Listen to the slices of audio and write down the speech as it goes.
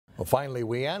Well, finally,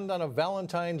 we end on a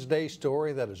Valentine's Day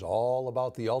story that is all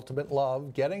about the ultimate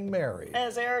love, getting married.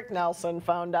 As Eric Nelson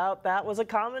found out, that was a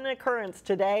common occurrence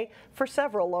today for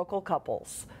several local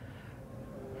couples.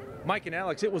 Mike and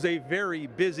Alex, it was a very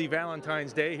busy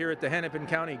Valentine's Day here at the Hennepin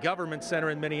County Government Center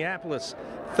in Minneapolis.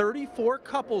 34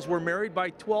 couples were married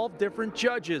by 12 different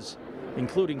judges,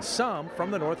 including some from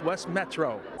the Northwest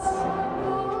Metro.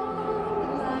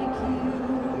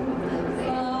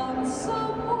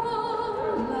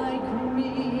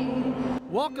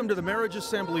 Welcome to the marriage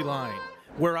assembly line.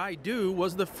 Where I do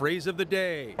was the phrase of the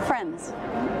day. Friends,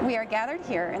 we are gathered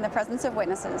here in the presence of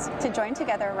witnesses to join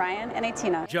together Ryan and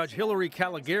Etina. Judge Hilary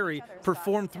Caligiuri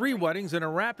performed 3 weddings in a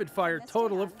rapid-fire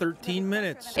total of 13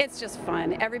 minutes. It's just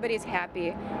fun. Everybody's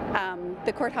happy.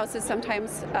 The courthouse is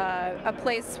sometimes a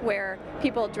place where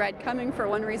people dread coming for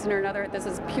one reason or another. This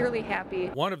is purely happy.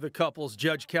 One of the couples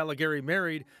Judge Caligiuri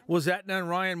married was Etina and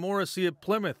Ryan Morrissey of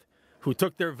Plymouth, who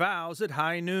took their vows at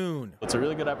high noon. It's a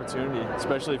really good opportunity,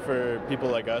 especially for people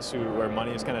like us where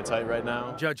money is kind of tight right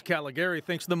now. Judge Caligiuri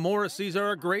thinks the Morrisseys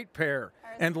are a great pair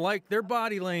and like their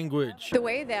body language. The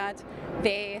way that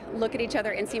they look at each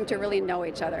other and seem to really know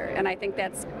each other, and I think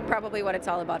that's probably what it's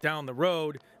all about. Down the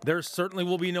road, there certainly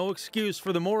will be no excuse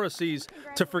for the Morrisseys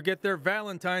to forget their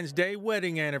Valentine's Day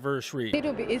wedding anniversary.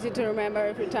 It'll be easy to remember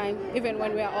every time, even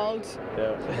when we're old.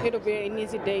 Yeah. It'll be an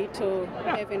easy day to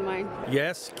have in mind.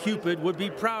 Yes, Cupid would be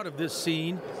proud of this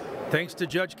scene. Thanks to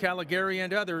Judge Caligiuri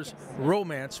and others,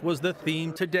 romance was the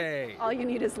theme today. All you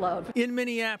need is love. In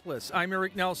Minneapolis, I'm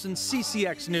Eric Nelson,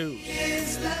 CCX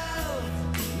News.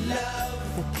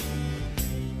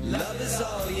 Love is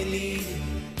all you need.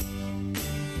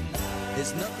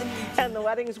 And the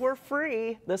weddings were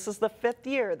free. This is the 5th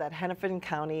year that Hennepin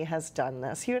County has done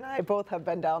this. You and I both have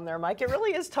been down there, Mike. It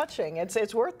really is touching.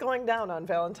 It's worth going down on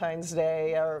Valentine's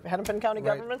Day or Hennepin County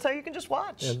Government Center. You can just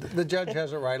watch. And the judge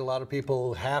has it right. A lot of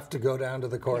people have to go down to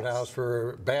the courthouse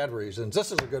for bad reasons.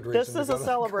 This is a good reason. This is a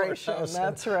celebration.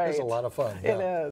 That's right. It's a lot of fun. It is.